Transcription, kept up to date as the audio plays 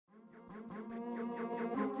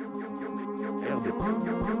Frank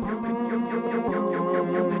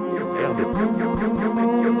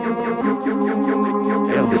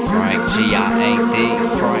G, I ain't D.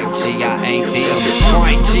 Frank G, I ain't D.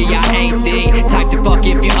 Frank G, I ain't D. Type to fuck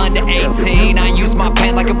if you're under 18. I use my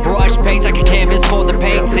pen like a brush, paint like a canvas for the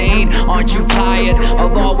painting. Aren't you tired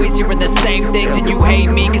of always hearing the same things? And you hate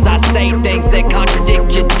me cause I say things that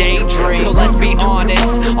contradict your daydream. So let's be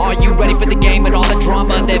honest, are you ready for the game and all the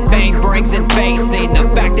drama that fame brings and facing the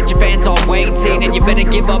fact that your fans are waiting? And you better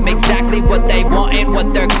give them exactly what they want and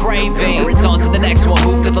what they're craving, or it's on to the next one.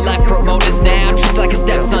 Move to the left, promoters now. Treat like a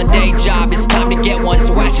stepson day job. It's time to get one,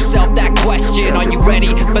 so ask yourself that question. Are you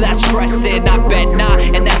ready for that stressing? I bet not,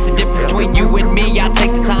 and that's the difference between you and me. I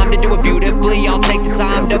take the time to do it beautifully. I'll take the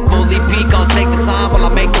time to fully peak. I'll take the time while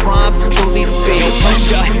I make the rhymes truly speak. No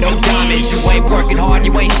pressure, no diamonds. You ain't working hard,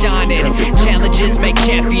 you ain't shining. Challenges make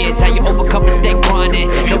champions. How you overcome mistake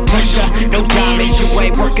grinding. No pressure, no diamonds. You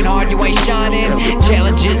ain't working hard, you ain't shining.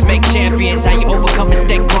 Challenges make champions. How you overcome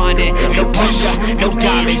mistake grinding. No pressure, no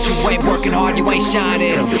diamonds. You ain't working hard, you ain't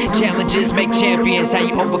shining. Challenges make champions. How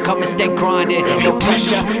you overcome mistake grinding. No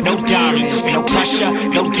pressure, no diamonds. No pressure,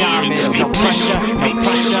 no diamonds. No pressure, no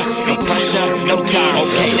pressure, no pressure, no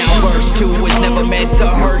diamonds. Okay, now verse 2 was never meant to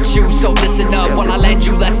hurt you, so listen up while I lend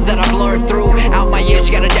you lessons that I've learned through out my years.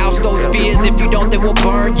 You gotta douse those fears. If you don't, they will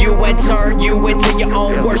burn you and turn you into your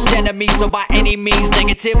own worst enemy. So by any means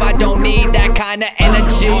negative, I don't need that kind of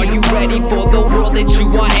energy. Are you ready for the world that you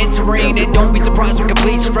are entering? And don't be surprised when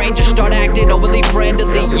complete strangers start acting overly friendly.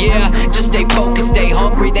 Yeah, just stay focused, stay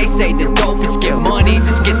hungry. They say the dopest get money.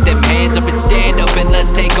 Just get them hands up and stand up and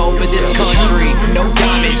let's take over this country. No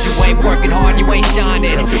diamonds, you ain't working hard, you ain't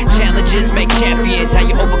shining. Challenges make champions. How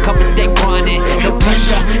you overcome mistake grinding. No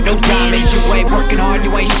pressure, no diamonds. You ain't working hard,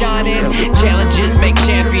 you ain't shining. Challenges make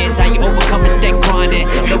champions. How you overcome mistake grinding.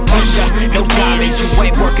 No pressure, no diamonds. You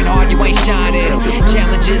ain't working hard, you ain't shining.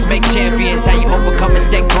 Challenges make champions. How you overcome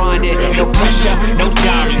mistake grinding. No pressure, no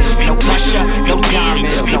diamonds. No pressure, no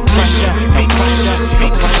diamonds. No pressure, no pressure, no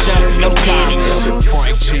pressure, no diamonds.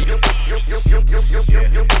 Frank G.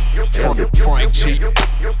 Frank G.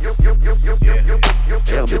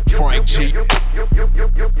 Frank G.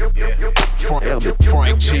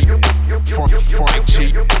 Frank G. Frank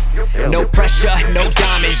G. No pressure, no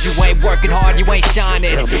diamonds. You ain't working hard, you ain't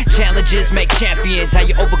shining. Challenges make champions. How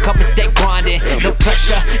you overcome mistake grinding. No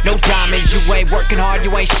pressure, no diamonds. You ain't working hard,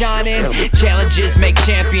 you ain't shining. Challenges make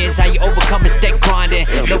champions. How you overcome mistake grinding.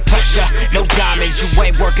 No pressure, no diamonds. You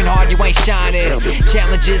ain't working hard, you ain't shining.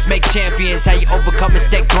 Challenges make champions. How you overcome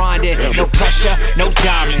mistake grinding. No pressure, no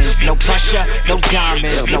diamonds. No pressure, no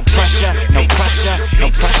diamonds. No pressure, no pressure, no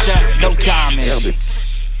pressure, no diamonds.